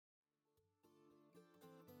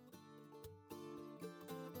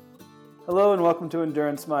Hello and welcome to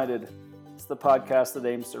Endurance Minded. It's the podcast that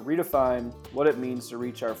aims to redefine what it means to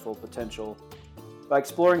reach our full potential by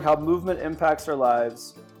exploring how movement impacts our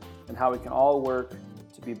lives and how we can all work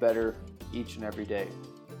to be better each and every day.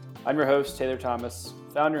 I'm your host, Taylor Thomas,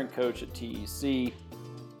 founder and coach at TEC.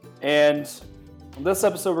 And in this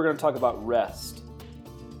episode, we're going to talk about rest.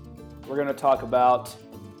 We're going to talk about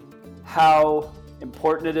how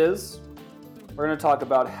important it is. We're going to talk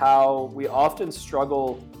about how we often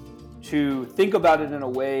struggle to think about it in a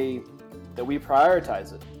way that we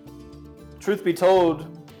prioritize it. Truth be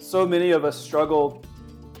told, so many of us struggle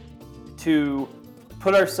to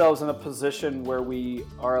put ourselves in a position where we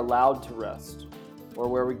are allowed to rest, or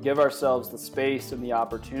where we give ourselves the space and the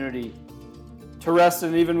opportunity to rest.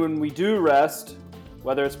 And even when we do rest,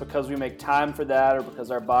 whether it's because we make time for that or because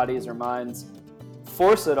our bodies or minds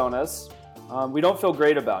force it on us, we don't feel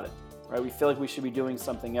great about it, right? We feel like we should be doing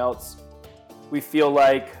something else. We feel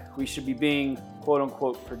like we should be being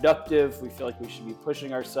quote-unquote productive. We feel like we should be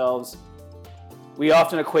pushing ourselves. We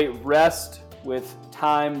often equate rest with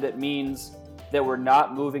time that means that we're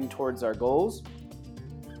not moving towards our goals.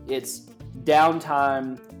 It's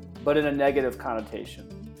downtime, but in a negative connotation.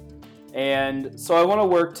 And so I want to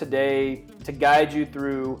work today to guide you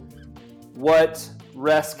through what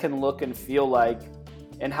rest can look and feel like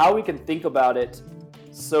and how we can think about it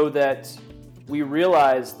so that we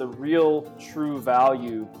realize the real true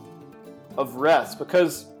value of rest.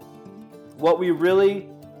 Because what we really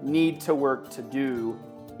need to work to do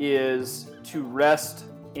is to rest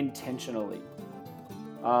intentionally.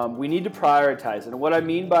 We need to prioritize it. And what I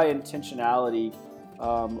mean by intentionality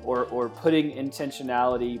or putting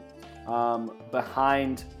intentionality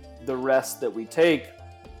behind the rest that we take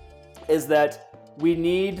is that we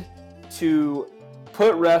need to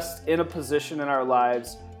put rest in a position in our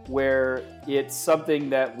lives where it's something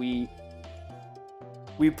that we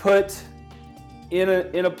put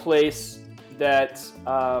in a place that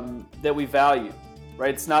that we value,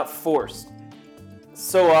 right? It's not forced.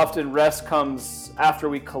 So often rest comes after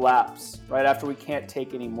we collapse, right? After we can't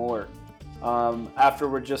take any more, after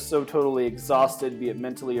we're just so totally exhausted, be it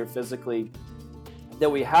mentally or physically, that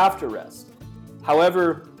we have to rest.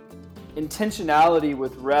 However, intentionality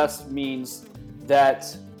with rest means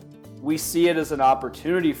that we see it as an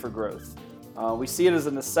opportunity for growth. We see it as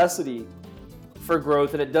a necessity for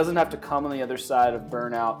growth, and it doesn't have to come on the other side of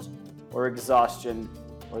burnout or exhaustion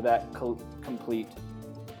or that complete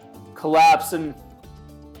collapse. And,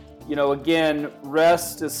 again,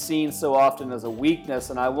 rest is seen so often as a weakness,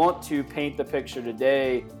 and I want to paint the picture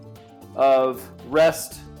today of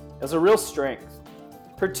rest as a real strength,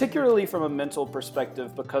 particularly from a mental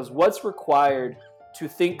perspective, because what's required to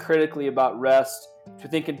think critically about rest, to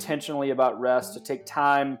think intentionally about rest, to take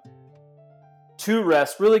time to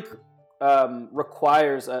rest really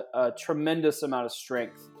requires a tremendous amount of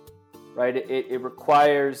strength, right? It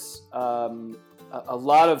requires a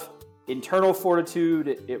lot of internal fortitude.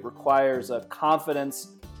 It requires a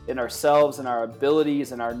confidence in ourselves and our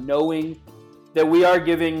abilities and our knowing that we are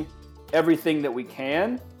giving everything that we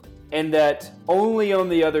can, and that only on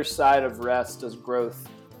the other side of rest does growth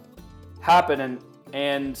happen.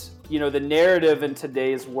 And the narrative in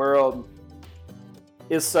today's world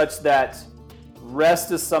is such that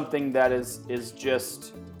rest is something that is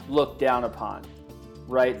just looked down upon,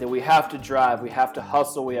 right? That we have to drive, we have to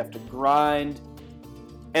hustle, we have to grind,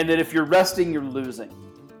 and that if you're resting, you're losing.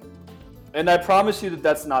 And I promise you that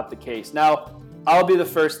that's not the case. Now, I'll be the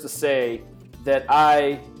first to say that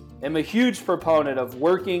I am a huge proponent of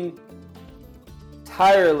working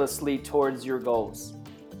tirelessly towards your goals,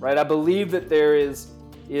 right? I believe that there is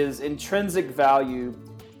intrinsic value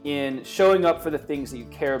in showing up for the things that you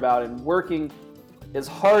care about and working as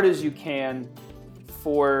hard as you can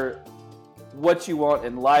for what you want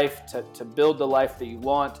in life, to build the life that you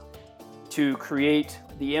want, to create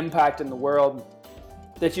the impact in the world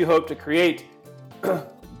that you hope to create.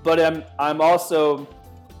 But I'm also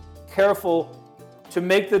careful to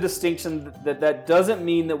make the distinction that doesn't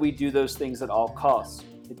mean that we do those things at all costs.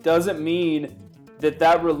 It doesn't mean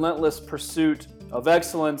that relentless pursuit of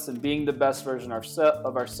excellence and being the best version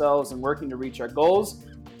of ourselves and working to reach our goals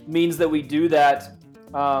means that we do that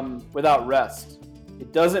without rest.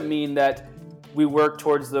 It doesn't mean that we work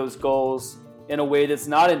towards those goals in a way that's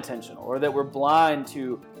not intentional, or that we're blind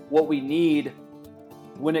to what we need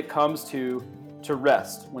when it comes to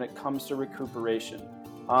rest, when it comes to recuperation.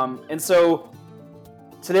 And so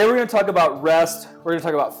today we're going to talk about rest. We're going to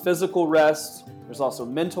talk about physical rest. There's also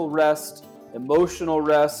mental rest, emotional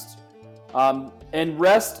rest, and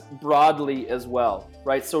rest broadly as well,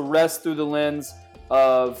 right? So rest through the lens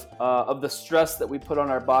of the stress that we put on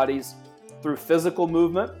our bodies through physical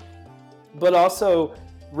movement, but also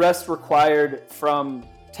rest required from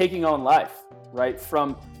taking on life, right?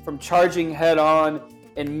 From charging head on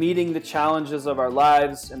and meeting the challenges of our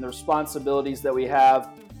lives and the responsibilities that we have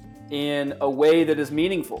in a way that is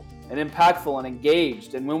meaningful and impactful and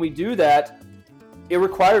engaged. And when we do that, it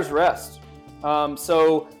requires rest.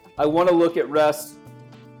 So I want to look at rest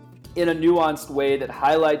in a nuanced way that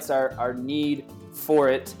highlights our need for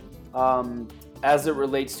it as it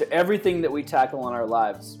relates to everything that we tackle in our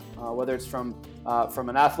lives, whether it's from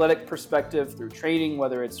an athletic perspective through training,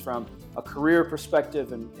 whether it's from a career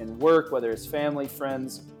perspective in work, whether it's family,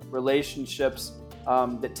 friends, relationships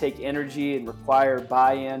that take energy and require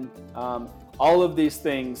buy-in. All of these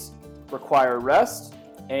things require rest,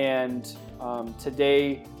 and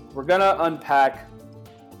today we're going to unpack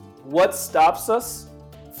what stops us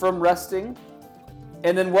from resting,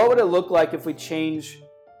 and then what would it look like if we change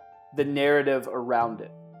the narrative around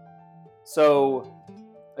it. So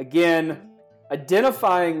again,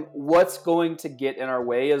 identifying what's going to get in our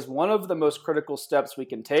way is one of the most critical steps we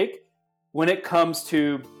can take when it comes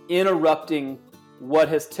to interrupting what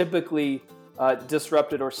has typically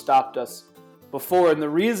disrupted or stopped us before. And the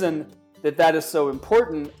reason that is so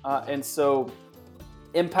important and so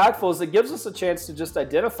impactful is it gives us a chance to just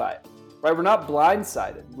identify it, right? We're not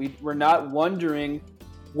blindsided. We're not wondering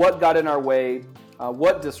what got in our way,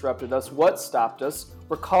 what disrupted us, what stopped us.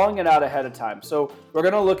 We're calling it out ahead of time. So we're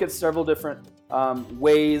going to look at several different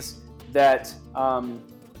ways that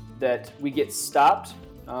we get stopped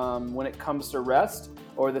when it comes to rest,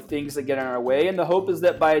 or the things that get in our way. And the hope is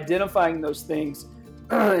that by identifying those things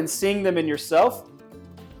and seeing them in yourself,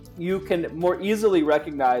 you can more easily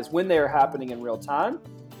recognize when they are happening in real time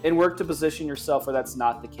and work to position yourself where that's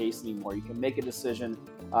not the case anymore. You can make a decision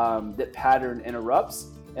that pattern interrupts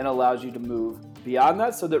and allows you to move beyond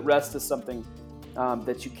that, so that rest is something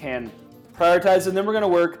that you can prioritize. And then we're going to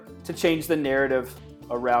work to change the narrative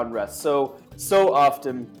around rest. So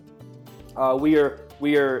often we are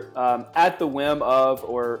at the whim of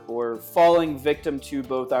or falling victim to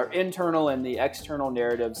both our internal and the external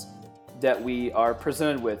narratives that we are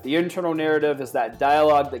presented with. The internal narrative is that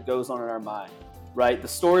dialogue that goes on in our mind, right? The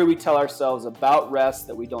story we tell ourselves about rest,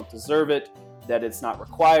 that we don't deserve it, that it's not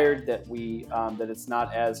required, that it's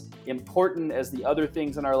not as important as the other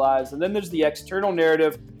things in our lives. And then there's the external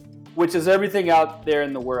narrative, which is everything out there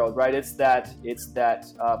in the world, right? It's that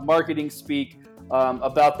marketing speak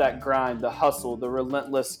about that grind, the hustle, the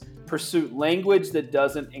relentless pursuit, language that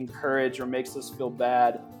doesn't encourage or makes us feel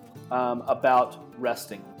bad about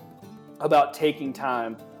resting, about taking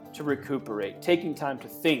time to recuperate, taking time to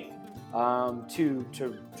think,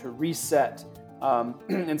 to reset.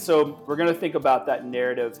 And so we're going to think about that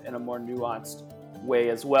narrative in a more nuanced way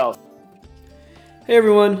as well. Hey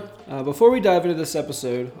everyone, before we dive into this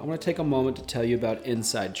episode, I want to take a moment to tell you about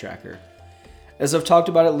Inside Tracker. As I've talked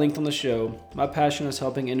about at length on the show, my passion is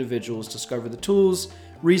helping individuals discover the tools,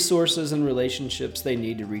 resources, and relationships they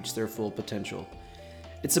need to reach their full potential.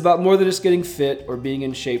 It's about more than just getting fit or being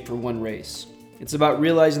in shape for one race. It's about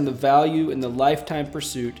realizing the value in the lifetime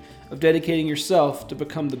pursuit of dedicating yourself to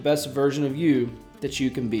become the best version of you that you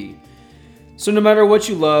can be. So no matter what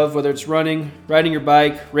you love, whether it's running, riding your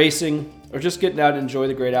bike, racing, or just getting out and enjoy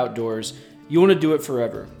the great outdoors, you want to do it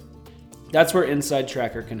forever. That's where Inside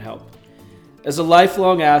Tracker can help. As a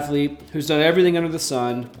lifelong athlete who's done everything under the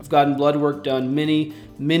sun, I've gotten blood work done many,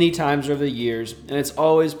 many times over the years, and it's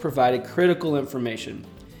always provided critical information.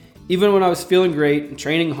 Even when I was feeling great and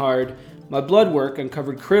training hard, my blood work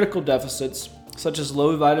uncovered critical deficits such as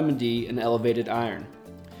low vitamin D and elevated iron.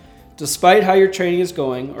 Despite how your training is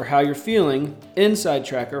going or how you're feeling, Inside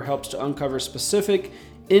Tracker helps to uncover specific,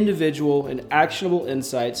 individual, and actionable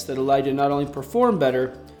insights that allow you to not only perform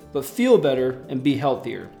better, but feel better and be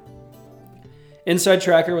healthier. Inside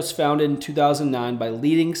Tracker was founded in 2009 by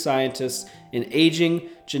leading scientists in aging,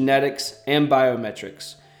 genetics, and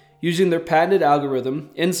biometrics. Using their patented algorithm,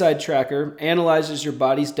 Inside Tracker analyzes your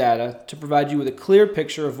body's data to provide you with a clear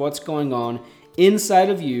picture of what's going on inside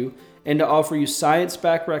of you and to offer you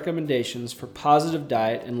science-backed recommendations for positive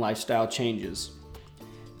diet and lifestyle changes.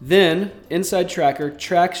 Then, Inside Tracker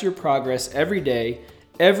tracks your progress every day,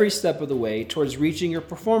 every step of the way towards reaching your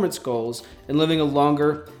performance goals and living a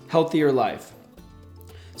longer, healthier life.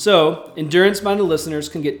 So, endurance-minded listeners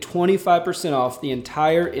can get 25% off the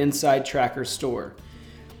entire Inside Tracker store.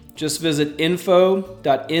 Just visit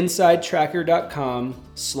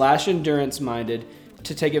info.insidetracker.com/endurance-minded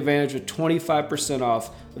to take advantage of 25% off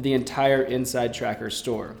of the entire Inside Tracker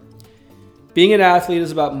store. Being an athlete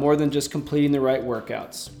is about more than just completing the right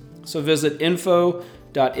workouts. So visit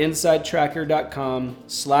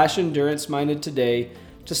info.insidetracker.com/endurance-minded today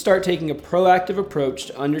to start taking a proactive approach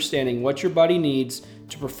to understanding what your body needs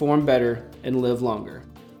to perform better and live longer.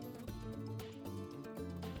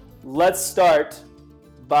 Let's start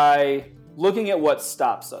by looking at what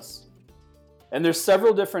stops us. And there's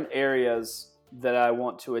several different areas that I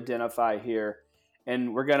want to identify here,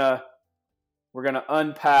 and we're gonna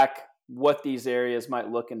unpack what these areas might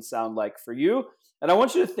look and sound like for you. And I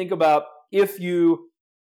want you to think about if you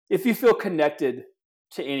feel connected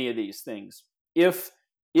to any of these things. If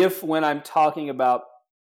when I'm talking about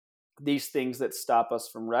these things that stop us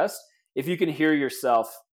from rest, if you can hear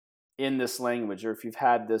yourself in this language, or if you've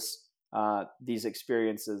had these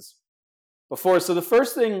experiences before. So the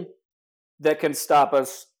first thing that can stop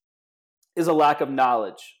us is a lack of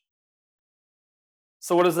knowledge.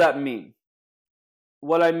 So what does that mean?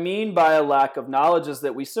 What I mean by a lack of knowledge is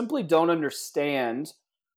that we simply don't understand.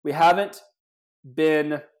 We haven't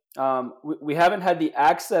had the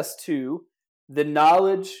access to the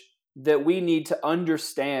knowledge that we need to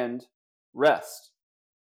understand rest.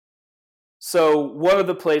 So one of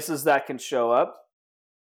the places that can show up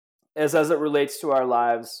is as it relates to our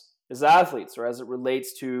lives as athletes, or as it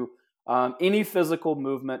relates to any physical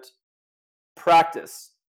movement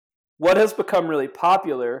practice. What has become really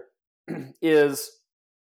popular is,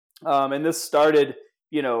 and this started,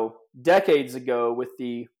 decades ago with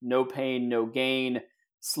the no pain, no gain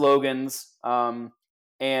slogans,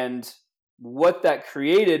 and what that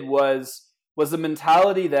created was the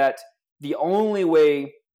mentality that the only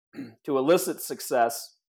way to elicit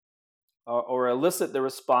success or elicit the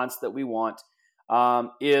response that we want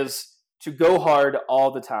is to go hard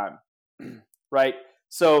all the time, right?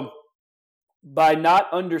 So by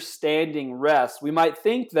not understanding rest, we might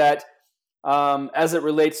think that as it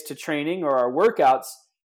relates to training or our workouts,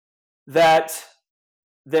 that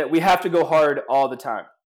we have to go hard all the time,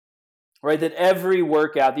 right? That every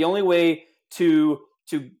workout, the only way to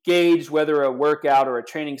gauge whether a workout or a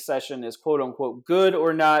training session is quote unquote good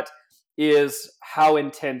or not is how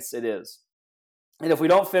intense it is. And if we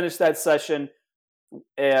don't finish that session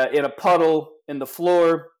in a puddle in the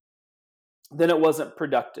floor, then it wasn't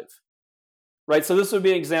productive, right? So this would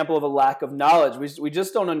be an example of a lack of knowledge. We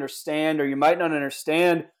just don't understand, or you might not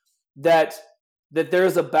understand that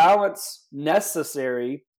there's a balance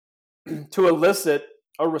necessary to elicit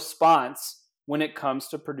a response when it comes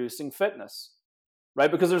to producing fitness,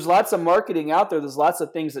 right? Because there's lots of marketing out there. There's lots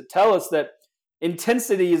of things that tell us that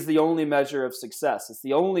intensity is the only measure of success. It's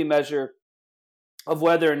the only measure of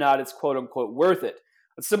whether or not it's quote unquote worth it.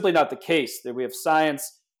 It's simply not the case. That we have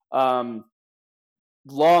science,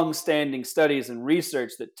 long-standing studies and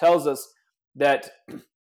research that tells us that,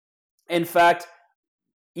 in fact,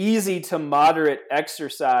 easy to moderate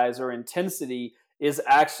exercise or intensity is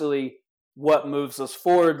actually what moves us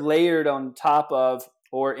forward, layered on top of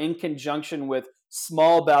or in conjunction with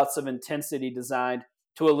small bouts of intensity designed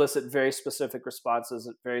to elicit very specific responses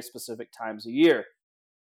at very specific times a year.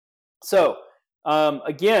 So,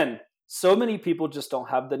 again, so many people just don't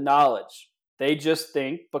have the knowledge. They just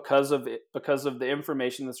think because of the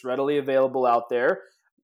information that's readily available out there,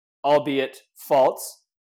 albeit false,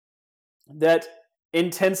 that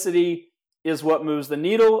intensity is what moves the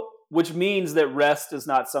needle, which means that rest is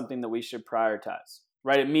not something that we should prioritize,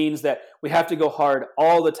 right? It means that we have to go hard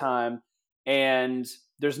all the time and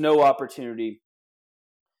there's no opportunity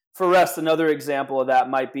for rest. Another example of that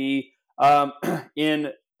might be in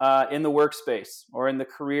the workspace or in the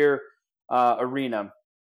career arena.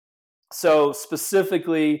 So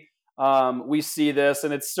specifically, we see this,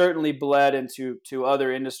 and it's certainly bled into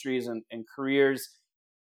other industries and careers,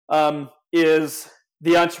 is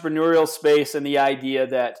the entrepreneurial space and the idea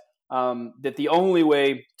that the only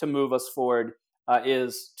way to move us forward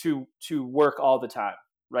is to work all the time,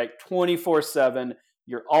 right? 24/7,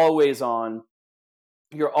 you're always on,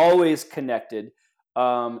 you're always connected,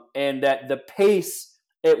 and that the pace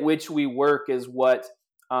at which we work is what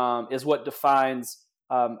defines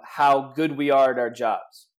how good we are at our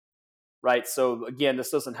jobs, right? So again, this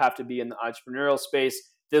doesn't have to be in the entrepreneurial space.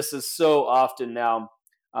 This is so often now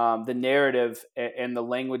the narrative and the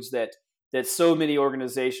language that so many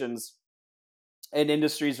organizations and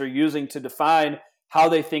industries are using to define how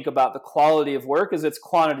they think about the quality of work is it's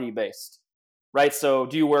quantity based, right? So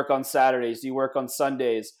do you work on Saturdays? Do you work on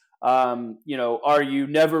Sundays? Are you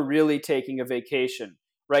never really taking a vacation,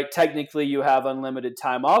 right? Technically you have unlimited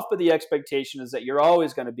time off, but the expectation is that you're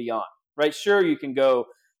always going to be on, right? Sure, you can go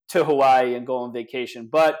to Hawaii and go on vacation,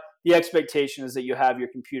 but the expectation is that you have your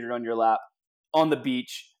computer on your lap on the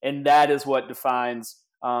beach, and that is what defines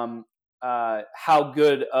how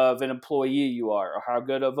good of an employee you are, or how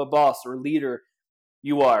good of a boss or leader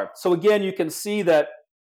you are. So again, you can see that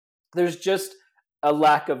there's just a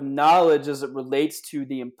lack of knowledge as it relates to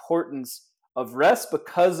the importance of rest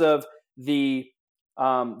because of the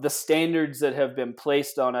standards that have been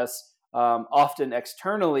placed on us, often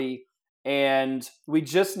externally. And we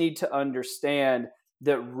just need to understand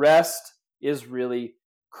that rest is really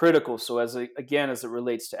critical. So as it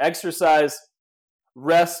relates to exercise,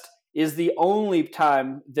 rest is the only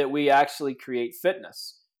time that we actually create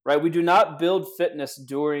fitness, right? We do not build fitness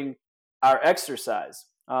during our exercise.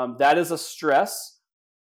 That is a stress.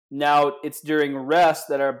 Now it's during rest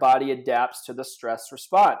that our body adapts to the stress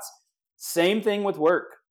response. Same thing with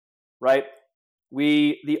work, right?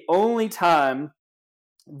 The only time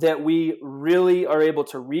that we really are able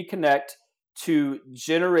to reconnect, to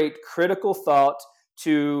generate critical thought,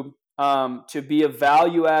 to be a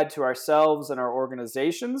value add to ourselves and our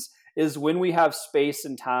organizations is when we have space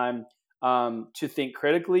and time to think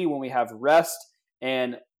critically, when we have rest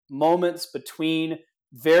and moments between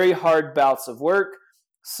very hard bouts of work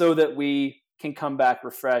so that we can come back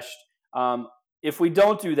refreshed. If we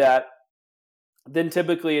don't do that, then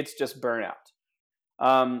typically it's just burnout.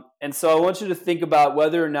 And so I want you to think about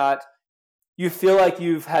whether or not you feel like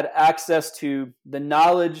you've had access to the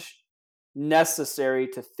knowledge necessary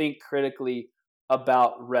to think critically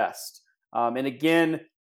about rest. And again,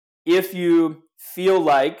 if you feel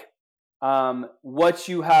like what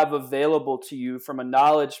you have available to you from a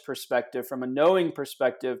knowledge perspective, from a knowing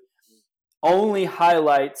perspective, only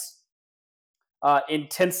highlights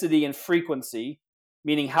intensity and frequency,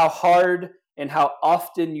 meaning how hard and how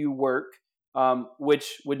often you work,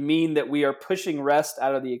 which would mean that we are pushing rest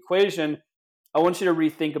out of the equation, I want you to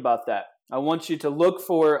rethink about that. I want you to look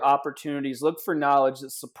for opportunities, look for knowledge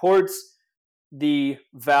that supports the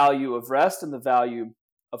value of rest and the value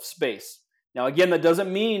of space. Now, again, that doesn't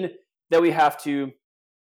mean that we have to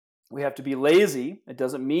be lazy. It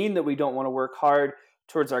doesn't mean that we don't want to work hard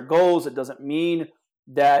towards our goals. It doesn't mean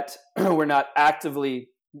that we're not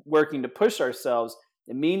actively working to push ourselves.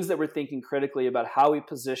 It means that we're thinking critically about how we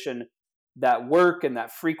position that work and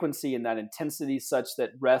that frequency and that intensity such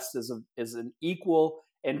that rest is an equal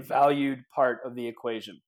and valued part of the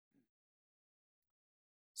equation.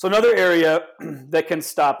 So another area that can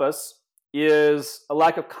stop us is a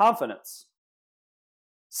lack of confidence.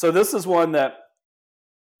 So this is one that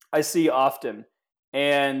I see often,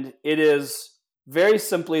 and it is very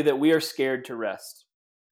simply that we are scared to rest.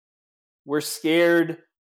 We're scared,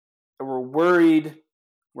 we're worried,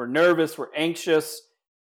 we're nervous, we're anxious.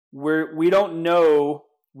 We don't know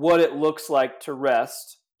what it looks like to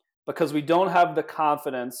rest because we don't have the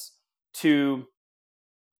confidence to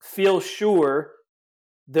feel sure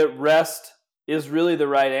that rest is really the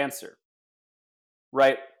right answer,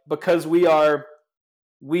 right? Because we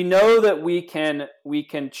know that we can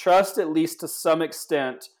trust, at least to some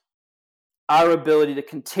extent, our ability to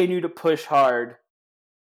continue to push hard,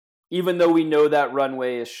 even though we know that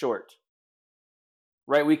runway is short.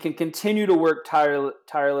 Right? We can continue to work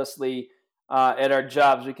tirelessly at our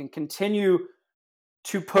jobs. We can continue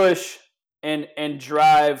to push and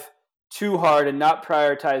drive too hard and not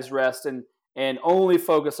prioritize rest and only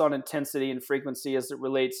focus on intensity and frequency as it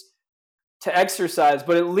relates to exercise.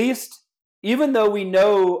 But at least, even though we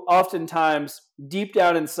know oftentimes deep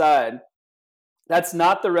down inside that's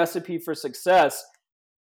not the recipe for success,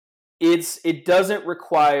 it doesn't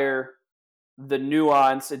require the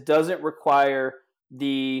nuance. It doesn't require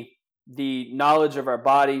the knowledge of our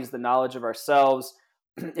bodies, the knowledge of ourselves.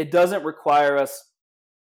 It doesn't require us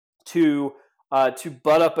to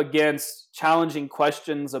butt up against challenging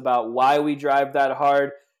questions about why we drive that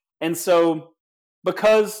hard. And so,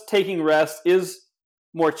 because taking rest is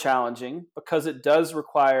more challenging, because it does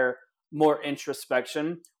require more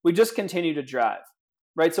introspection, we just continue to drive,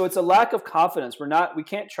 right? So it's a lack of confidence. We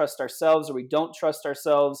can't trust ourselves, or we don't trust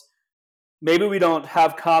ourselves. Maybe we don't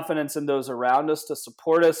have confidence in those around us to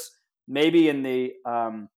support us. Maybe in the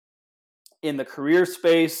career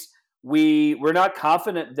space, we're not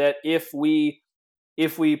confident that if we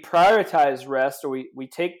prioritize rest, or we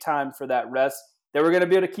take time for that rest, that we're going to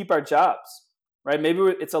be able to keep our jobs, right? Maybe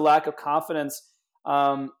it's a lack of confidence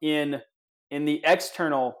in the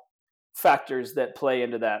external factors that play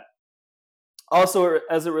into that. Also,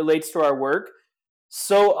 as it relates to our work,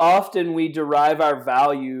 so often we derive our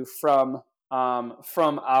value from the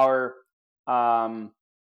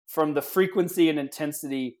frequency and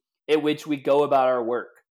intensity at which we go about our work,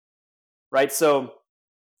 right? So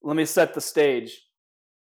let me set the stage.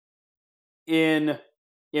 In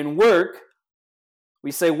work,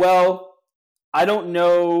 we say, well, I don't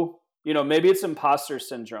know, maybe it's imposter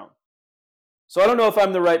syndrome. So I don't know if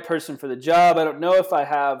I'm the right person for the job. I don't know if I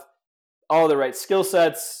have all the right skill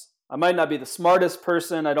sets. I might not be the smartest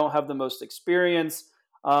person. I don't have the most experience.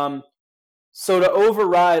 So to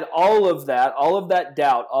override all of that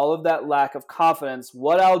doubt, all of that lack of confidence,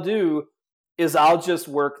 what I'll do is I'll just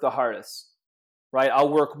work the hardest, right?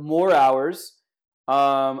 I'll work more hours.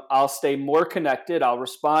 I'll stay more connected. I'll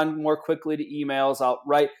respond more quickly to emails. I'll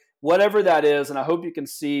write whatever that is. And I hope you can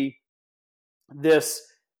see this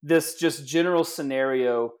just general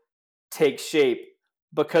scenario take shape,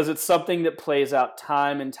 because it's something that plays out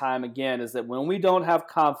time and time again, is that when we don't have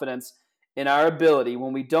confidence in our ability,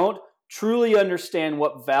 when we don't truly understand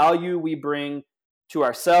what value we bring to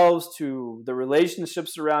ourselves, to the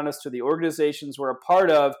relationships around us, to the organizations we're a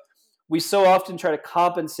part of, we so often try to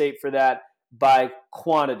compensate for that by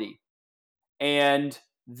quantity. And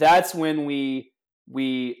that's when we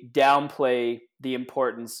downplay the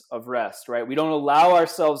importance of rest, right? We don't allow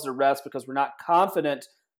ourselves to rest because we're not confident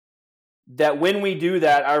that when we do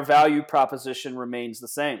that, our value proposition remains the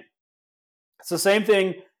same. It's the same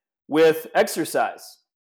thing with exercise,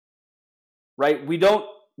 right? We don't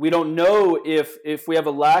know if we have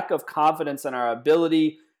a lack of confidence in our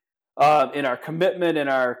ability, in our commitment, in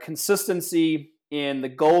our consistency, in the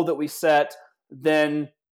goal that we set, then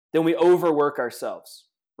we overwork ourselves,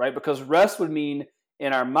 right? Because rest would mean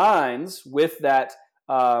in our minds with that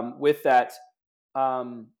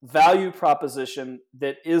value proposition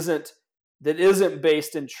that isn't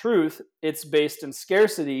based in truth, it's based in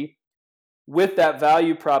scarcity. With that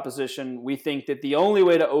value proposition, we think that the only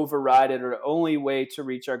way to override it, or the only way to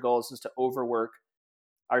reach our goals, is to overwork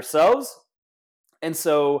ourselves. And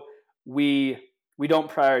so we don't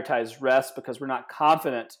prioritize rest because we're not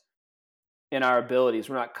confident in our abilities.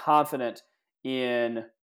 We're not confident in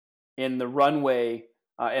the runway,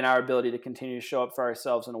 in our ability to continue to show up for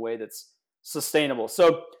ourselves in a way that's sustainable.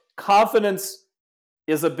 So confidence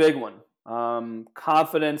is a big one.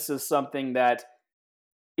 Confidence is something that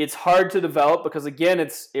it's hard to develop because, again,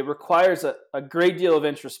 it requires a great deal of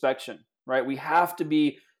introspection, right? We have to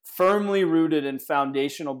be firmly rooted in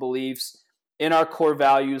foundational beliefs, in our core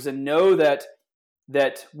values, and know that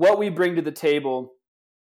what we bring to the table,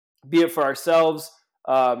 be it for ourselves,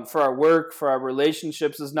 for our work, for our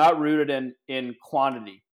relationships, is not rooted in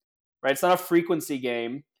quantity, right? It's not a frequency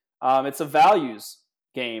game. It's a values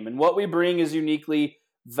game. And what we bring is uniquely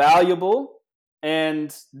valuable,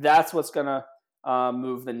 and that's what's going to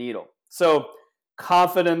move the needle. So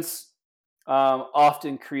confidence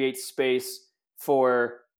often creates space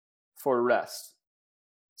for rest.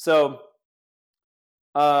 So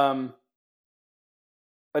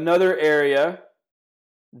another area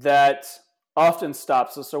that often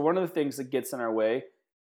stops us, or one of the things that gets in our way,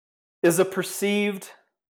 is a perceived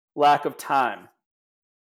lack of time.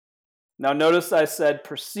 Now notice I said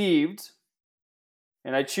perceived,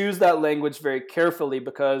 and I choose that language very carefully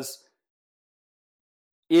because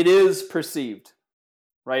it is perceived,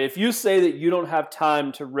 right? If you say that you don't have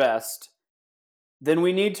time to rest, then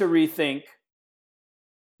we need to rethink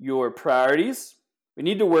your priorities. We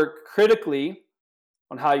need to work critically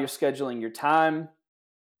on how you're scheduling your time,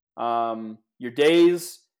 your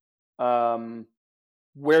days,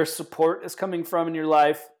 where support is coming from in your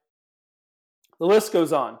life. The list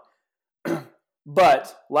goes on.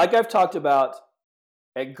 But like I've talked about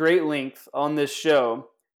at great length on this show,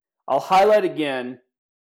 I'll highlight again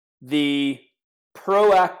the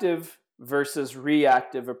proactive versus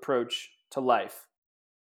reactive approach to life.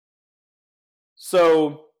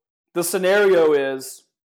 So the scenario is,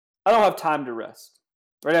 I don't have time to rest,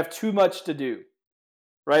 right? I have too much to do,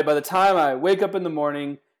 right? By the time I wake up in the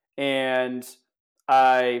morning and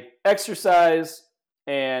I exercise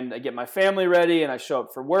and I get my family ready and I show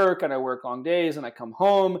up for work and I work long days and I come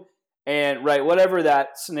home and, right, whatever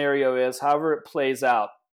that scenario is, however it plays out,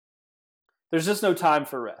 there's just no time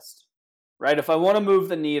for rest, right? If I want to move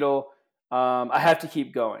the needle, I have to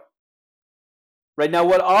keep going. Right now,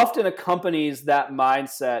 what often accompanies that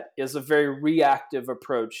mindset is a very reactive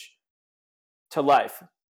approach to life.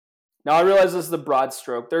 Now, I realize this is a broad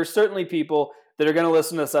stroke. There are certainly people that are going to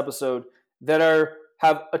listen to this episode that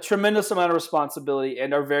have a tremendous amount of responsibility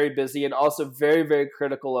and are very busy and also very, very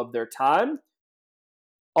critical of their time.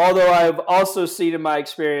 Although I've also seen in my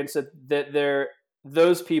experience that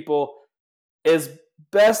those people, as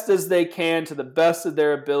best as they can, to the best of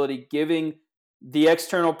their ability, giving the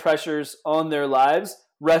external pressures on their lives,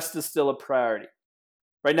 rest is still a priority.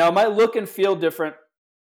 Right now, it might look and feel different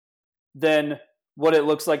than what it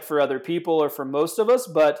looks like for other people or for most of us,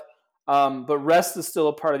 but rest is still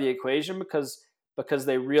a part of the equation because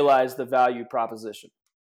they realize the value proposition.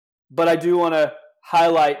 But I do want to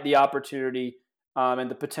highlight the opportunity and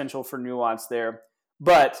the potential for nuance there.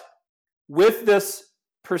 But with this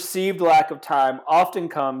perceived lack of time often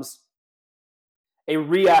comes a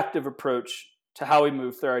reactive approach to how we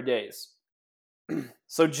move through our days.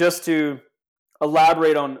 So just to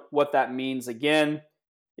elaborate on what that means again,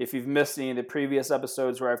 if you've missed any of the previous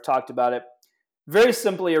episodes where I've talked about it, very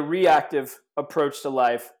simply, a reactive approach to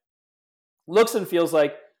life looks and feels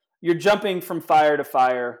like you're jumping from fire to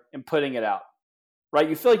fire and putting it out, right?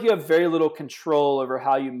 You feel like you have very little control over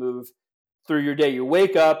how you move through your day. You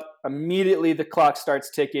wake up, immediately the clock starts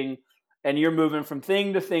ticking, and you're moving from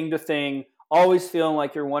thing to thing to thing, always feeling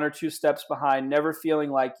like you're one or two steps behind, never feeling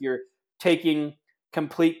like you're taking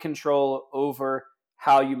complete control over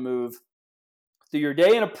how you move through your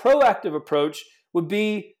day. And a proactive approach would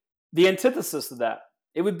be the antithesis of that.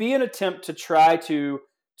 It would be an attempt to try to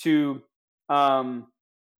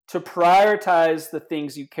prioritize the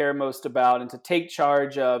things you care most about and to take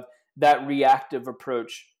charge of that reactive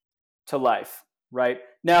approach to life, right?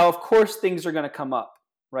 Now, of course, things are going to come up,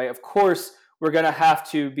 right? Of course, we're going to have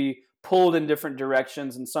to be pulled in different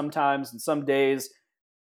directions, and sometimes, and some days,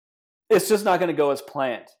 it's just not going to go as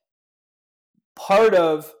planned. Part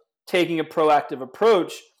of taking a proactive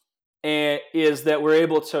approach is that we're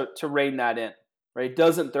able to rein that in, right? It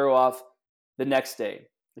doesn't throw off the next day.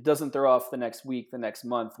 It doesn't throw off the next week, the next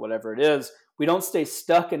month, whatever it is. We don't stay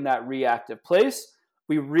stuck in that reactive place.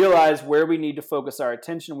 We realize where we need to focus our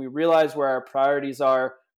attention. We realize where our priorities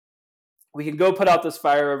are. We can go put out this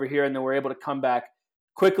fire over here, and then we're able to come back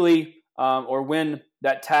quickly, or when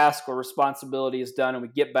that task or responsibility is done, and we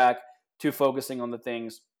get back to focusing on the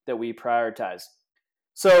things that we prioritize.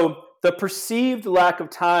 So the perceived lack of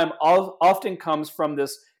time often comes from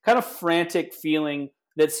this kind of frantic feeling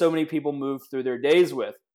that so many people move through their days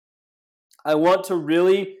with. I want to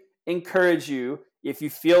really encourage you, if you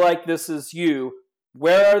feel like this is you,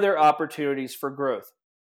 where are there opportunities for growth?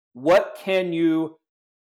 What can you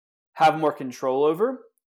have more control over?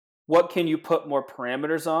 What can you put more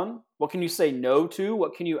parameters on? What can you say no to?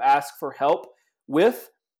 What can you ask for help with?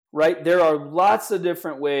 Right? There are lots of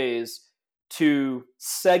different ways to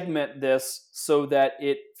segment this so that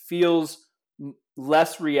it feels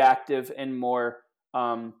less reactive and more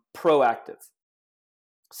proactive.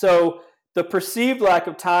 So the perceived lack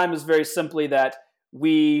of time is very simply that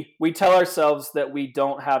we tell ourselves that we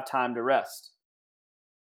don't have time to rest,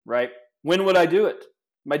 right? When would I do it?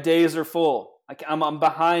 My days are full. I'm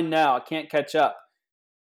behind now. I can't catch up.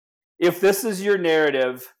 If this is your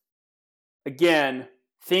narrative, again,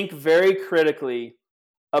 think very critically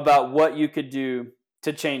about what you could do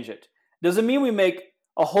to change it. Doesn't mean we make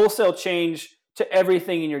a wholesale change to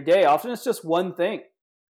everything in your day. Often it's just one thing,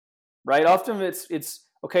 right? Often it's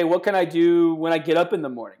okay, what can I do when I get up in the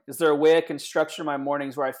morning? Is there a way I can structure my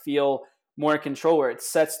mornings where I feel more in control, where it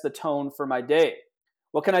sets the tone for my day?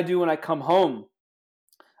 What can I do when I come home?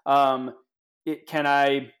 Can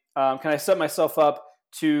I set myself up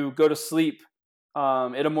to go to sleep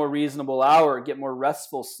at a more reasonable hour, get more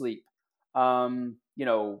restful sleep?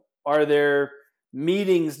 Are there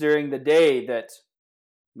meetings during the day that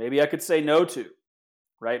maybe I could say no to,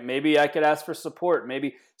 right? Maybe I could ask for support.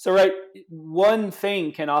 Right, one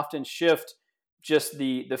thing can often shift just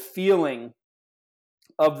the feeling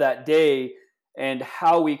of that day and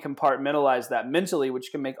how we compartmentalize that mentally, which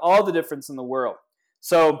can make all the difference in the world.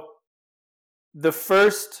 So the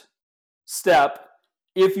first step,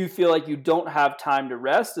 if you feel like you don't have time to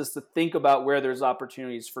rest, is to think about where there's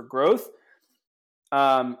opportunities for growth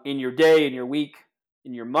in your day, in your week,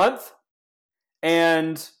 in your month.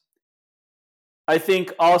 And I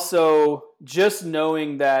think also just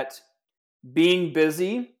knowing that being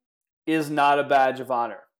busy is not a badge of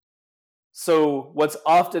honor. So what's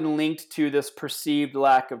often linked to this perceived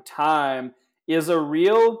lack of time is a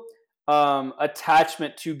real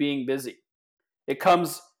attachment to being busy. It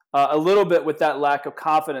comes a little bit with that lack of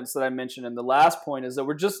confidence that I mentioned in the last point, is that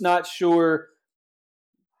we're just not sure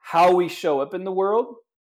how we show up in the world.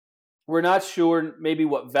 We're not sure maybe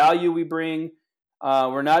what value we bring.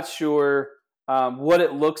 We're not sure what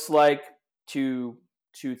it looks like to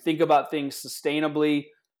think about things sustainably,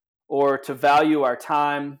 or to value our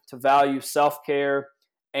time, to value self-care.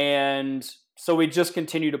 And so we just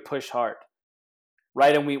continue to push hard,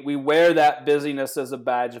 right? And we wear that busyness as a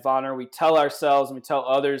badge of honor. We tell ourselves and we tell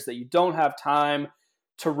others that you don't have time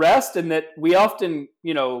to rest, and that we often,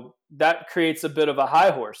 that creates a bit of a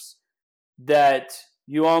high horse, that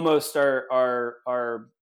you almost are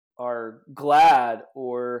glad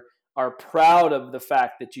or are proud of the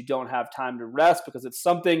fact that you don't have time to rest, because it's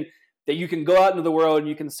something that you can go out into the world and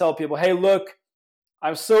you can tell people, hey, look,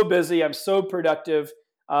 I'm so busy, I'm so productive,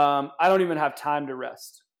 I don't even have time to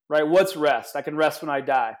rest, right? What's rest? I can rest when I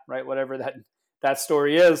die, right? Whatever that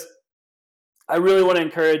story is. I really want to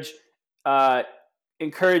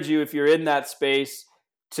encourage you, if you're in that space,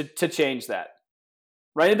 to change that.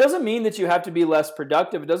 Right? It doesn't mean that you have to be less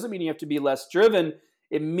productive. It doesn't mean you have to be less driven.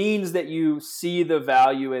 It means that you see the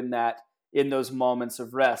value in that, in those moments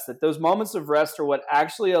of rest. That those moments of rest are what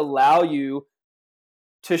actually allow you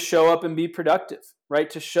to show up and be productive, right?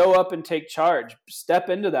 To show up and take charge, step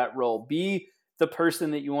into that role, be the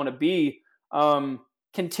person that you want to be.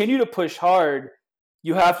 Continue to push hard.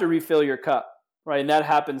 You have to refill your cup, right? And that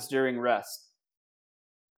happens during rest.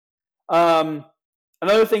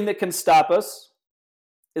 Another thing that can stop us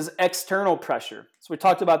is external pressure. So we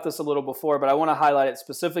talked about this a little before, but I want to highlight it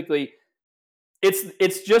specifically. It's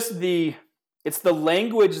the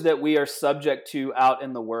language that we are subject to out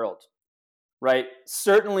in the world, right?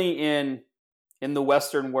 Certainly in the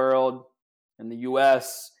Western world, in the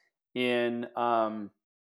U.S., in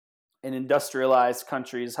industrialized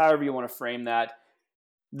countries, however you want to frame that.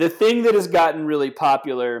 The thing that has gotten really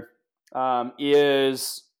popular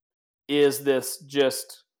is this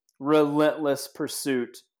just relentless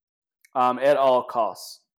pursuit at all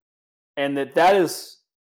costs, and that is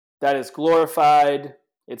glorified.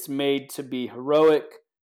 It's made to be heroic.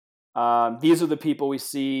 These are the people we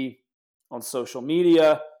see on social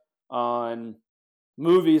media, on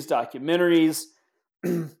movies, documentaries,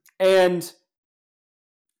 and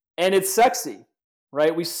it's sexy,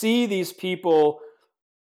 right? We see these people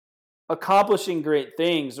accomplishing great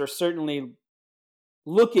things, or certainly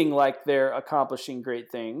looking like they're accomplishing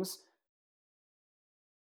great things.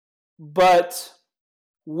 But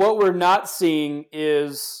what we're not seeing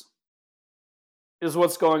is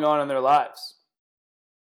what's going on in their lives,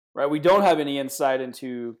 right? We don't have any insight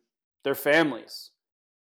into their families,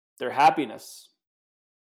 their happiness,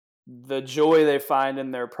 the joy they find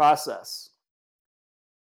in their process.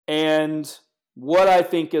 And what I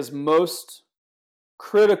think is most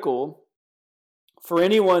critical for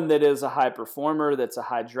anyone that is a high performer, that's a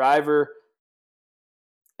high driver,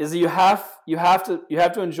 is that you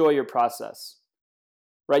have to enjoy your process,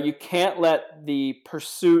 right? You can't let the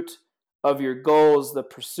pursuit of your goals, the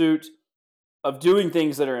pursuit of doing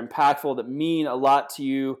things that are impactful, that mean a lot to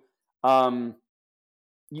you,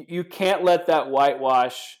 you can't let that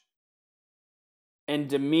whitewash and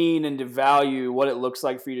demean and devalue what it looks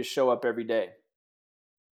like for you to show up every day,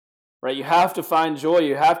 right? You have to find joy.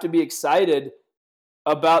 You have to be excited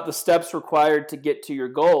about the steps required to get to your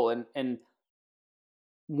goal. And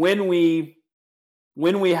when we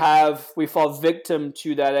fall victim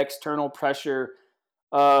to that external pressure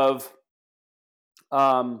of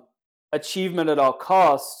achievement at all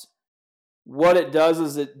costs, what it does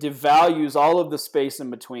is it devalues all of the space in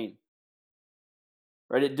between,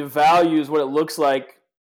 right? It devalues what it looks like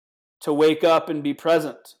to wake up and be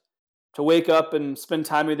present, to wake up and spend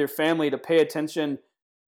time with your family, to pay attention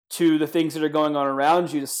to the things that are going on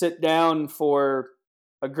around you, to sit down for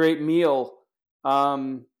a great meal,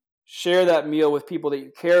 share that meal with people that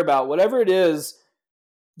you care about. Whatever it is,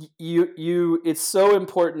 it's so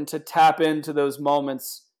important to tap into those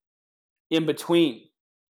moments in between,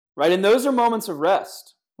 right? And those are moments of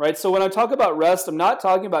rest, right? So when I talk about rest, I'm not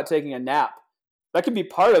talking about taking a nap. That could be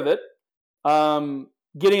part of it.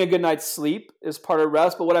 Getting a good night's sleep is part of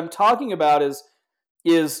rest. But what I'm talking about is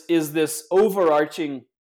this overarching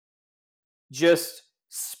just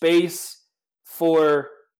space for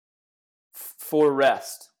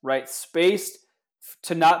rest, right? Space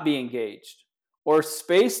to not be engaged, or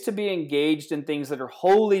space to be engaged in things that are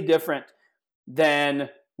wholly different than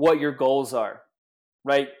what your goals are,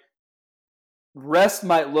 right? Rest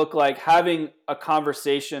might look like having a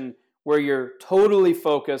conversation where you're totally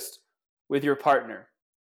focused with your partner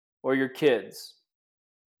or your kids,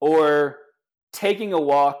 or taking a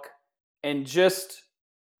walk and just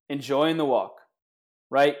enjoying the walk,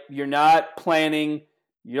 right? You're not planning,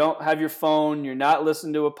 you don't have your phone, you're not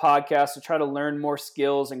listening to a podcast to try to learn more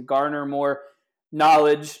skills and garner more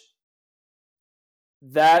knowledge.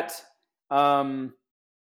 That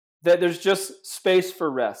there's just space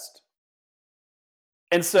for rest.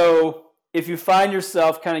 And so if you find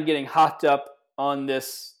yourself kind of getting hopped up on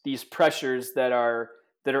these pressures that are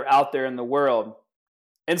out there in the world,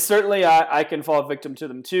 and certainly I can fall victim to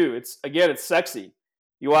them too. It's sexy.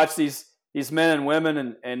 You watch these men and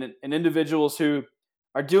women and individuals who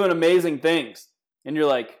are doing amazing things, and you're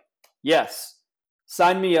like, yes,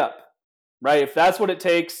 sign me up, right? If that's what it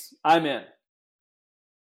takes, I'm in.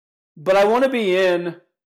 But I want to be in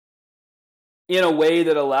a way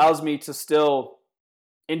that allows me to still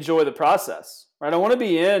enjoy the process, right? I want to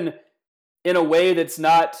be in a way that's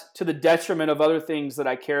not to the detriment of other things that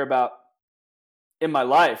I care about in my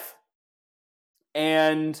life.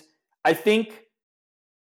 And I think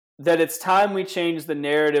that it's time we change the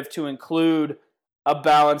narrative to include a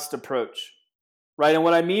balanced approach, right? And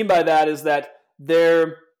what I mean by that is that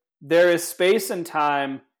there is space and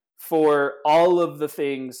time for all of the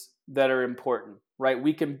things that are important, right?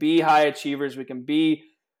 We can be high achievers, we can be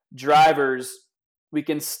drivers, we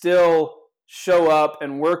can still show up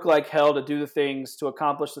and work like hell to do the things, to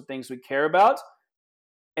accomplish the things we care about,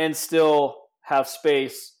 and still have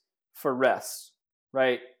space for rest,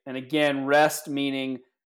 right? And again, rest meaning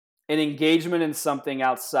an engagement in something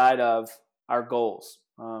outside of our goals,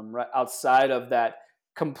 right? Outside of that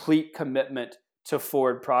complete commitment to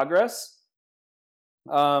forward progress.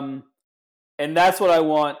 And that's what I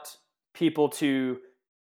want people to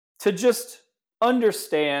just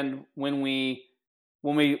understand when we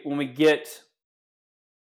get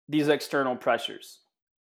these external pressures,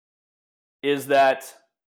 is that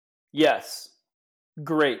yes,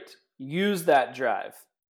 great, use that drive,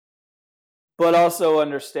 but also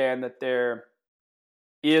understand that there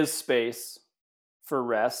is space for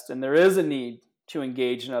rest and there is a need to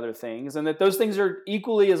engage in other things, and that those things are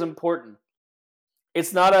equally as important.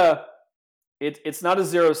 It's not a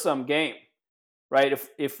zero-sum game, right?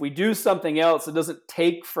 If we do something else, it doesn't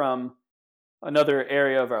take from another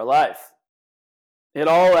area of our life. It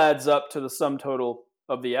all adds up to the sum total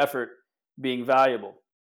of the effort being valuable.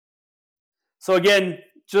 So again,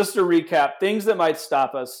 just to recap, things that might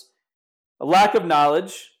stop us: a lack of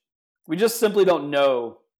knowledge. We just simply don't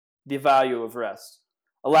know the value of rest.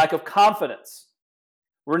 A lack of confidence.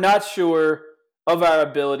 We're not sure of our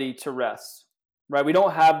ability to rest, right? We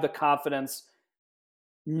don't have the confidence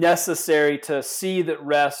necessary to see that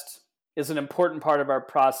rest is an important part of our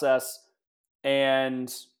process,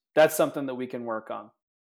 and that's something that we can work on.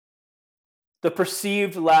 The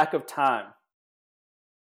perceived lack of time.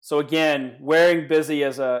 So again, wearing busy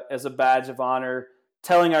as a badge of honor,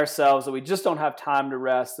 telling ourselves that we just don't have time to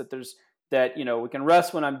rest, that we can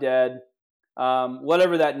rest when I'm dead.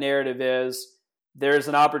 Whatever that narrative is, there's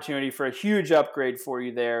an opportunity for a huge upgrade for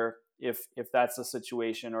you there if that's a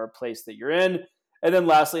situation or a place that you're in. And then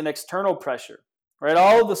lastly, an external pressure, right?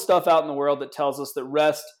 All of the stuff out in the world that tells us that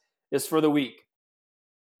rest is for the weak.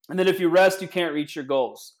 And that if you rest, you can't reach your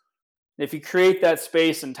goals. And if you create that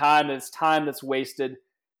space and time, it's time that's wasted.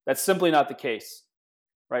 That's simply not the case,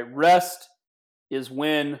 right? Rest is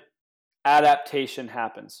when adaptation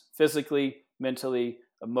happens, physically, mentally,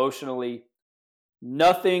 emotionally.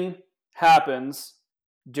 Nothing happens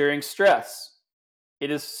during stress.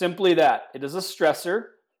 It is simply that. It is a stressor,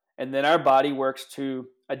 and then our body works to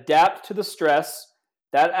adapt to the stress.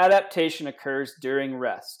 That adaptation occurs during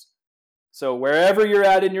rest. So wherever you're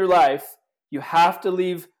at in your life, you have to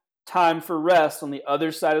leave time for rest on the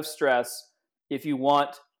other side of stress if you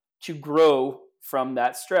want to grow from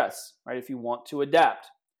that stress, right? If you want to adapt.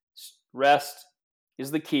 Rest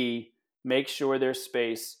is the key. Make sure there's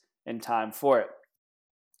space and time for it.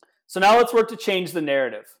 So now let's work to change the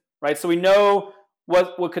narrative, right? So we know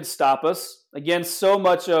what could stop us. Again, so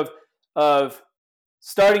much of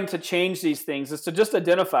starting to change these things is to just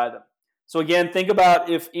identify them. So again, think about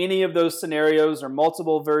if any of those scenarios or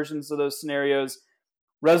multiple versions of those scenarios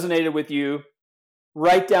resonated with you.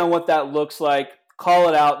 Write down what that looks like, call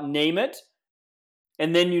it out, name it,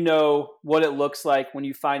 and then you know what it looks like when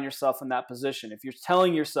you find yourself in that position. If you're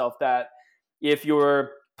telling yourself that, if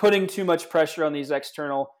you're putting too much pressure on these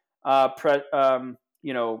external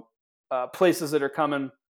places that are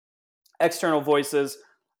coming, external voices,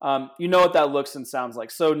 you know what that looks and sounds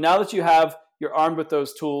like. So now that you're armed with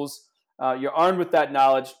those tools, you're armed with that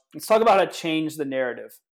knowledge, let's talk about how to change the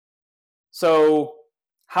narrative. So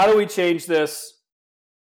how do we change this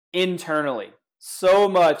internally? So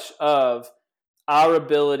much of our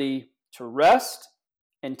ability to rest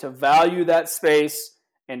and to value that space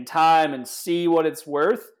and time and see what it's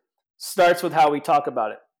worth starts with how we talk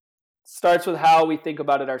about it. Starts with how we think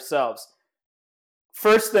about it ourselves.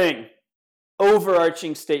 First thing,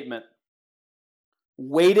 overarching statement.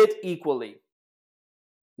 Weight it equally.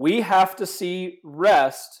 We have to see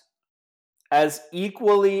rest as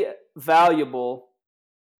equally valuable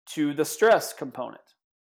to the stress component,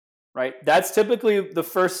 right? That's typically the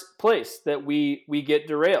first place that we get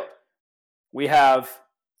derailed. We have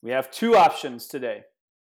two options today,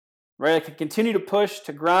 right? I can continue to push,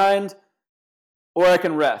 to grind, or I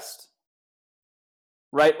can rest,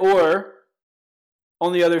 right? Or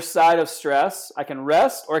on the other side of stress, I can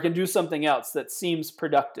rest or I can do something else that seems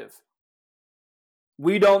productive.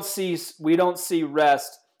 We don't see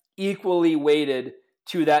rest equally weighted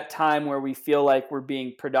to that time where we feel like we're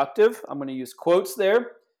being productive. I'm going to use quotes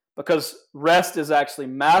there because rest is actually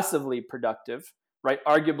massively productive, right?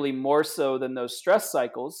 Arguably more so than those stress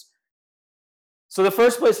cycles. So the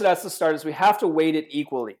first place it has to start is we have to weight it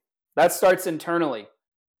equally. That starts internally,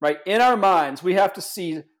 right? In our minds, we have to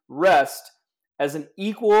see rest as an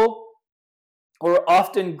equal or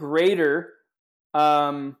often greater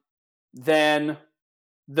than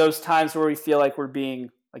those times where we feel like we're being,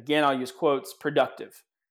 again, I'll use quotes, productive.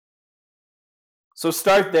 So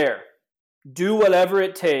start there. Do whatever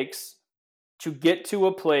it takes to get to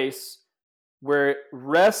a place where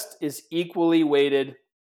rest is equally weighted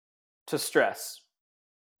to stress,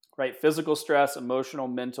 right? Physical stress, emotional,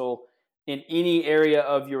 mental, in any area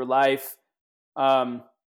of your life,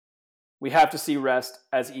 we have to see rest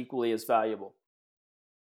as equally as valuable.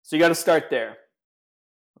 So you got to start there,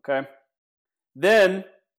 okay? Then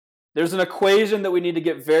there's an equation that we need to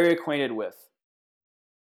get very acquainted with.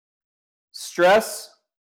 Stress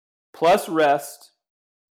plus rest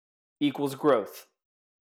equals growth.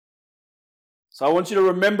 So I want you to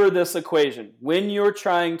remember this equation. When you're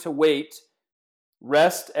trying to weight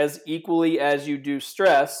rest as equally as you do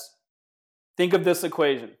stress, think of this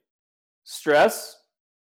equation. Stress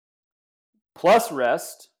plus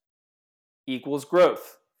rest equals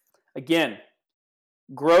growth. Again,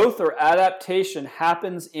 growth or adaptation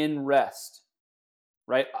happens in rest,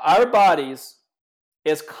 right? Our bodies,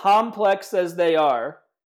 as complex as they are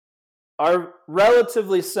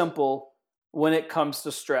relatively simple when it comes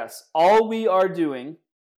to stress. All we are doing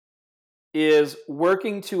is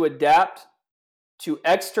working to adapt to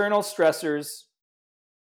external stressors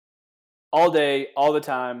all day, all the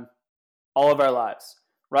time, all of our lives,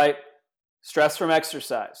 right? Stress from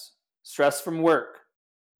exercise, stress from work,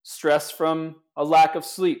 stress from a lack of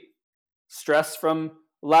sleep, stress from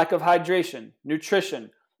lack of hydration,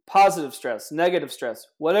 nutrition, positive stress, negative stress,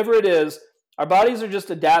 whatever it is, our bodies are just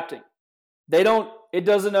adapting. It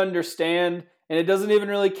doesn't understand, and it doesn't even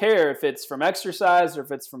really care if it's from exercise or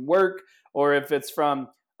if it's from work or if it's from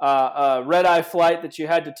a red-eye flight that you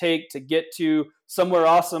had to take to get to somewhere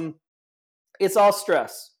awesome. It's all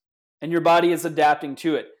stress, and your body is adapting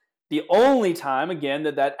to it. The only time, again,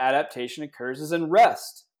 that adaptation occurs is in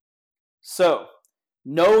rest. So,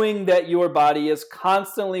 knowing that your body is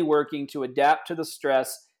constantly working to adapt to the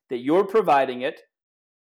stress that you're providing it,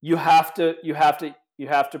 you have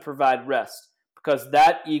to provide rest because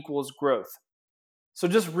that equals growth. So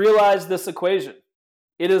just realize this equation.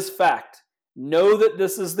 It is fact. Know that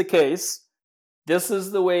this is the case. This is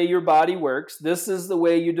the way your body works. This is the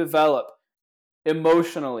way you develop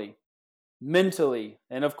emotionally, mentally,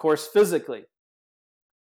 and of course physically.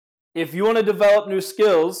 If you want to develop new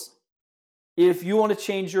skills, if you want to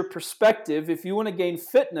change your perspective, if you want to gain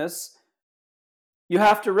fitness, you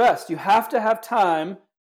have to rest. You have to have time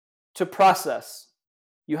to process.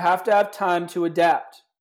 You have to have time to adapt.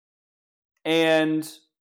 And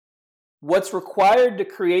what's required to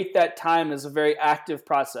create that time is a very active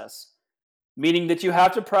process, meaning that you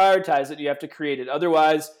have to prioritize it, you have to create it.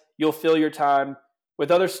 Otherwise, you'll fill your time with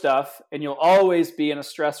other stuff, and you'll always be in a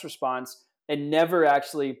stress response and never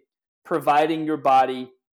actually providing your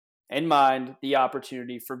body and mind the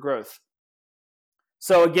opportunity for growth.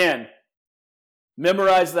 So again,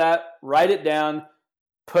 memorize that, write it down,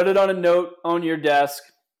 put it on a note on your desk,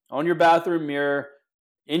 on your bathroom mirror,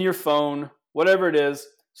 in your phone, whatever it is.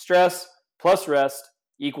 Stress plus rest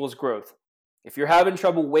equals growth. If you're having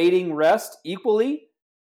trouble weighting rest equally,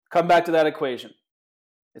 come back to that equation.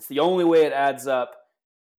 It's the only way it adds up,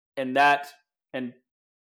 and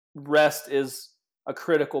rest is a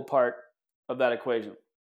critical part of that equation.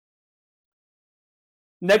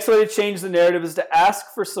 Next way to change the narrative is to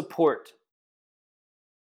ask for support.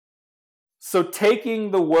 So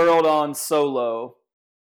taking the world on solo,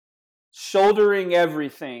 shouldering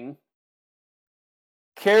everything,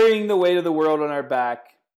 carrying the weight of the world on our back,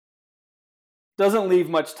 doesn't leave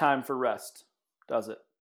much time for rest, does it?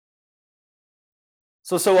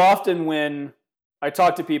 So often when I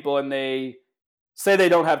talk to people and they say they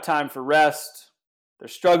don't have time for rest, they're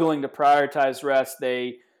struggling to prioritize rest,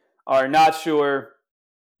 they are not sure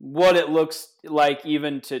what it looks like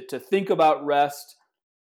even to think about rest,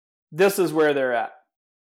 this is where they're at.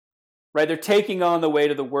 Right? They're taking on the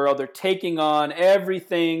weight of the world. They're taking on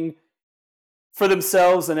everything for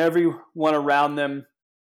themselves and everyone around them,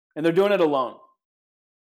 and they're doing it alone.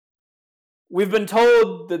 We've been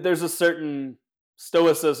told that there's a certain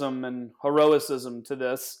stoicism and heroicism to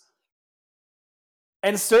this,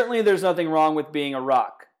 and certainly there's nothing wrong with being a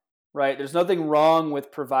rock, right? There's nothing wrong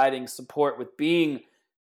with providing support, with being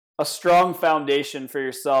a strong foundation for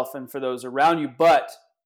yourself and for those around you, but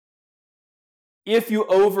if you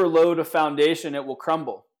overload a foundation, it will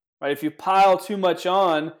crumble, right? If you pile too much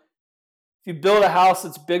on, if you build a house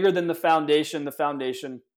that's bigger than the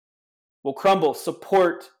foundation will crumble.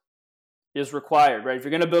 Support is required, right? If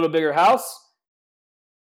you're going to build a bigger house,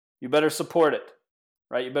 you better support it,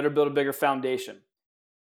 right? You better build a bigger foundation.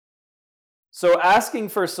 So asking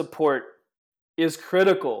for support is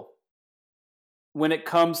critical when it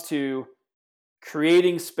comes to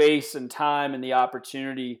creating space and time and the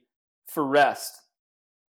opportunity for rest.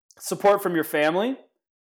 Support from your family,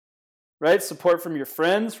 right? Support from your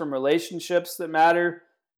friends, from relationships that matter.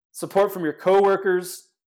 Support from your coworkers,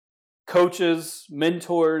 coaches,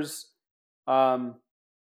 mentors, all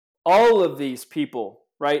of these people,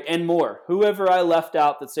 right? And more. Whoever I left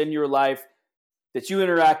out that's in your life that you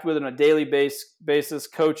interact with on a daily basis,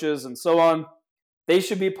 coaches and so on, they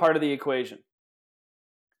should be part of the equation.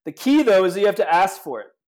 The key, though, is that you have to ask for it.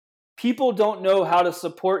 People don't know how to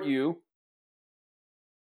support you,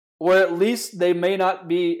 or at least they may not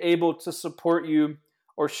be able to support you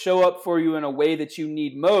or show up for you in a way that you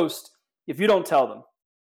need most if you don't tell them,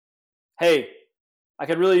 hey, I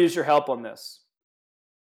could really use your help on this.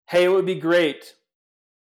 Hey, it would be great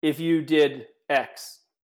if you did X.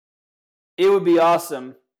 It would be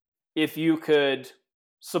awesome if you could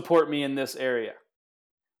support me in this area,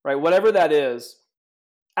 right? Whatever that is,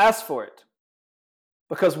 ask for it.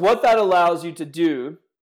 Because what that allows you to do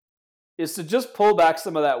is to just pull back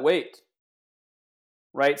some of that weight,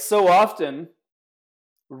 right? So often,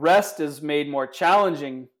 rest is made more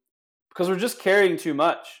challenging because we're just carrying too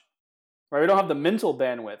much, right? We don't have the mental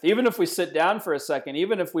bandwidth. Even if we sit down for a second,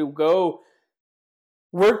 even if we go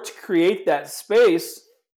work to create that space,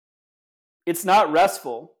 it's not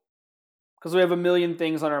restful because we have a million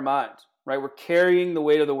things on our mind, right? We're carrying the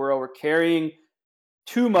weight of the world. We're carrying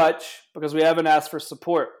too much because we haven't asked for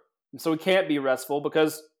support. And so we can't be restful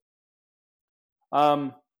because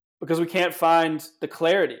we can't find the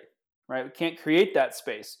clarity, right? We can't create that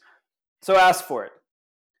space. So ask for it.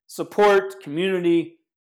 Support, community,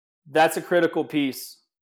 that's a critical piece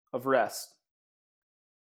of rest.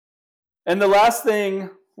 And the last thing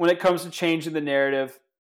when it comes to changing the narrative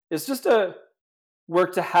is just to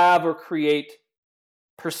work to have or create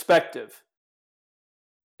perspective.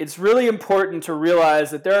 It's really important to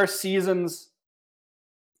realize that there are seasons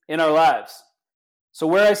in our lives. So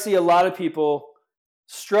where I see a lot of people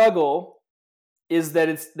struggle is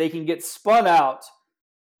that they can get spun out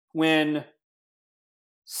when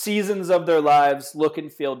seasons of their lives look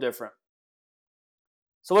and feel different.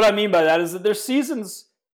 So what I mean by that is that there's seasons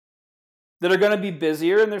that are going to be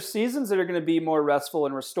busier and there's seasons that are going to be more restful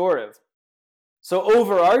and restorative. So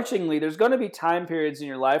overarchingly, there's going to be time periods in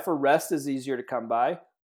your life where rest is easier to come by,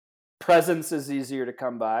 presence is easier to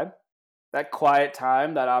come by, that quiet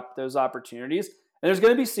time, those opportunities. And there's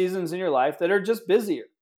going to be seasons in your life that are just busier.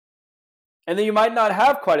 And then you might not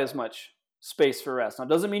have quite as much space for rest. Now, it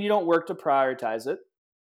doesn't mean you don't work to prioritize it,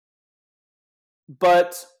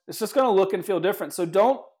 but it's just going to look and feel different. So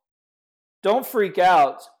don't freak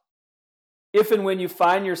out if and when you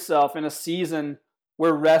find yourself in a season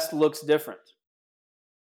where rest looks different.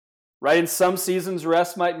 Right? In some seasons,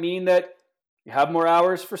 rest might mean that you have more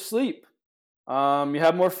hours for sleep. You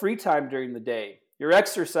have more free time during the day. You're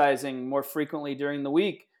exercising more frequently during the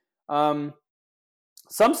week. Some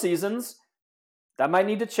seasons, that might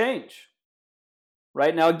need to change.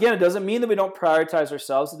 Right? Now, again, it doesn't mean that we don't prioritize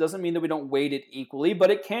ourselves. It doesn't mean that we don't weight it equally,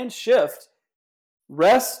 but it can shift.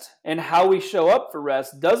 Rest and how we show up for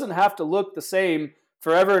rest doesn't have to look the same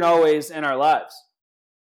forever and always in our lives.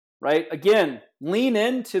 Right? Again, lean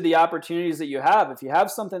into the opportunities that you have. If you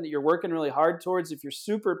have something that you're working really hard towards, if you're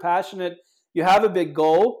super passionate, you have a big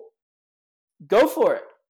goal, go for it.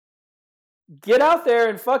 Get out there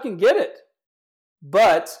and fucking get it.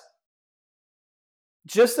 But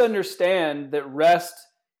just understand that rest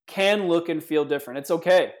can look and feel different. It's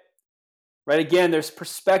okay. Right? Again, there's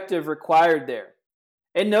perspective required there.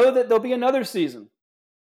 And know that there'll be another season.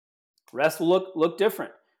 Rest will look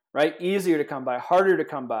different. Right? Easier to come by, harder to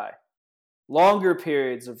come by. Longer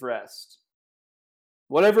periods of rest.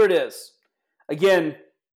 Whatever it is. Again,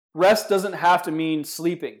 rest doesn't have to mean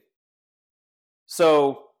sleeping.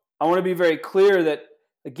 So I want to be very clear that,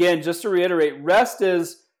 again, just to reiterate, rest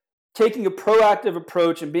is taking a proactive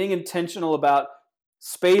approach and being intentional about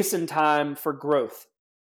space and time for growth.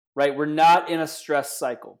 Right? We're not in a stress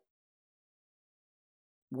cycle.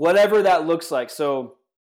 Whatever that looks like. So,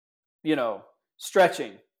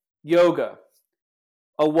 stretching, yoga,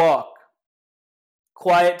 a walk,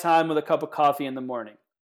 quiet time with a cup of coffee in the morning,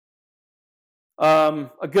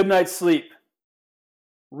 a good night's sleep,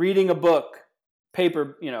 reading a book,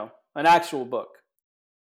 paper, an actual book.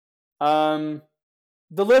 The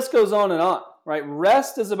list goes on and on, right?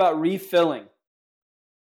 Rest is about refilling.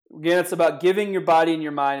 Again, it's about giving your body and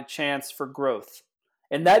your mind a chance for growth.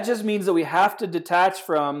 And that just means that we have to detach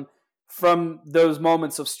from from those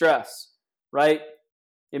moments of stress, right?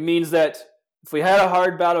 It means that if we had a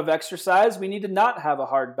hard bout of exercise, we need to not have a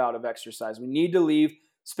hard bout of exercise. We need to leave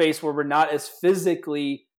space where we're not as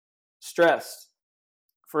physically stressed.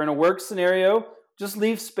 If we're in a work scenario, just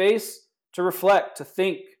leave space to reflect, to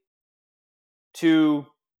think, to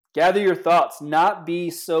gather your thoughts, not be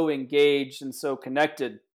so engaged and so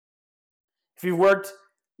connected. If you've worked,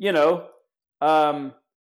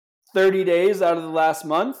 30 days out of the last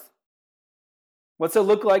month, what's it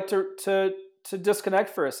look like to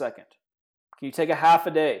disconnect for a second? Can you take a half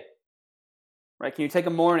a day? Right? Can you take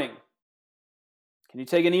a morning? Can you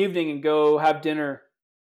take an evening and go have dinner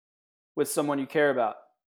with someone you care about?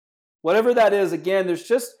 Whatever that is, again,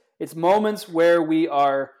 it's moments where we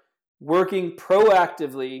are working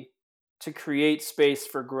proactively to create space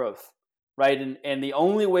for growth, right? And the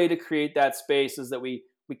only way to create that space is that we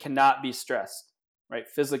cannot be stressed, right?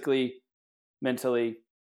 Physically, mentally,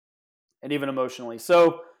 and even emotionally.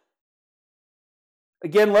 So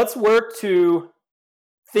again, let's work to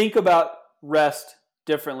think about rest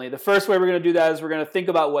differently. The first way we're going to do that is we're going to think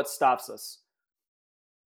about what stops us.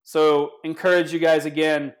 So encourage you guys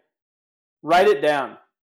again, write it down,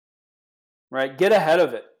 right? Get ahead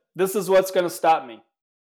of it. This is what's going to stop me,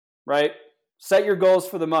 right? Set your goals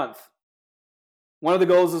for the month. One of the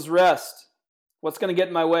goals is rest. What's going to get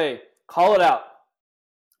in my way? Call it out,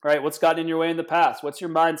 right? What's gotten in your way in the past? What's your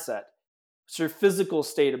mindset? What's your physical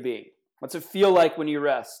state of being? What's it feel like when you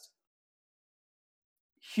rest?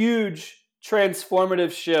 Huge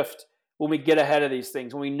transformative shift when we get ahead of these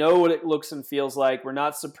things, when we know what it looks and feels like, we're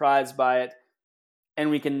not surprised by it, and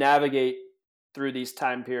we can navigate through these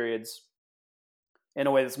time periods in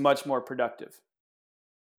a way that's much more productive.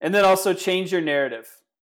 And then also change your narrative,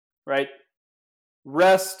 right?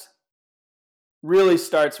 Rest really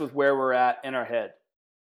starts with where we're at in our head,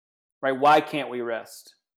 right? Why can't we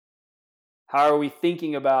rest? How are we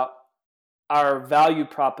thinking about our value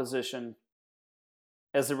proposition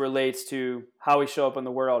as it relates to how we show up in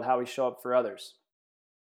the world, how we show up for others?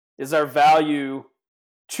 Is our value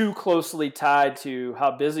too closely tied to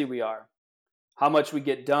how busy we are, how much we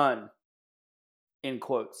get done, in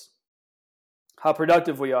quotes, how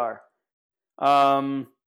productive we are?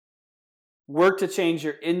 Work to change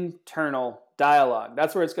your internal dialogue.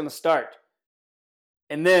 That's where it's going to start.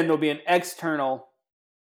 And then there'll be an external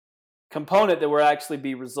component that will actually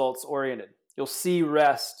be results oriented. You'll see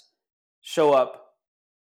rest show up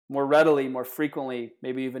more readily, more frequently,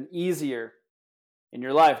 maybe even easier in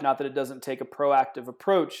your life. Not that it doesn't take a proactive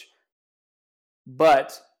approach,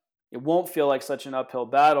 but it won't feel like such an uphill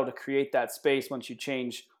battle to create that space once you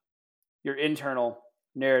change your internal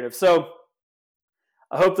narrative. So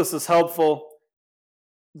I hope this is helpful.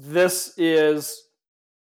 This is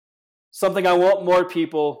something I want more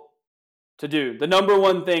people to do. The number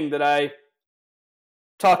one thing that I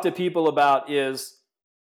talk to people about is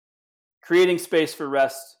creating space for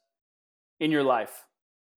rest in your life,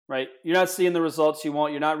 right? You're not seeing the results you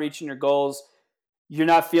want. You're not reaching your goals. You're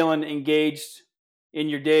not feeling engaged in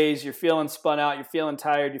your days. You're feeling spun out. You're feeling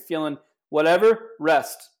tired. You're feeling whatever.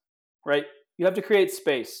 Rest, right? You have to create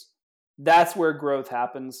space. That's where growth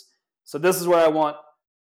happens. So this is where I want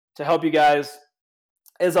to help you guys.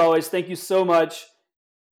 As always, thank you so much.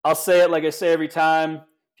 I'll say it like I say every time.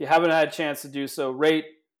 If you haven't had a chance to do so, rate,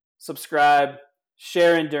 subscribe,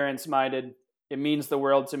 share Endurance Minded. It means the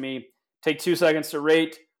world to me. Take 2 seconds to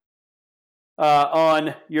rate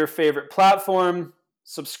on your favorite platform.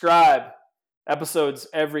 Subscribe. Episodes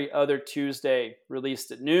every other Tuesday,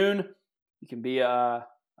 released at noon. You can be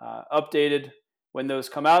updated when those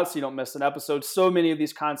come out so you don't miss an episode. So many of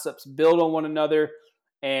these concepts build on one another,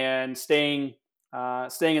 and staying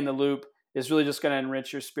in the loop is really just going to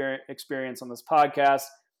enrich your experience on this podcast.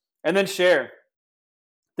 And then share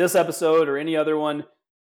this episode or any other one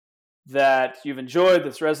that you've enjoyed,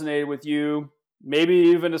 that's resonated with you, maybe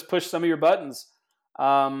even just push some of your buttons.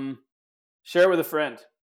 Share it with a friend,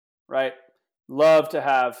 right? Love to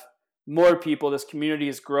have more people. This community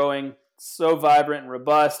is growing, so vibrant and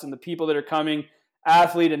robust, and the people that are coming,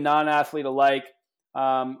 athlete and non-athlete alike,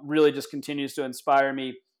 really just continues to inspire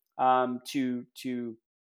me to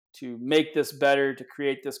make this better, to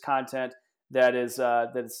create this content that is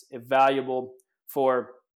valuable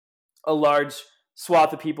for a large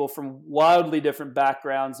swath of people from wildly different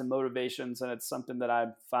backgrounds and motivations, and it's something that I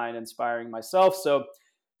find inspiring myself. So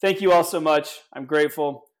thank you all so much. I'm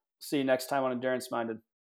grateful. See you next time on Endurance Minded.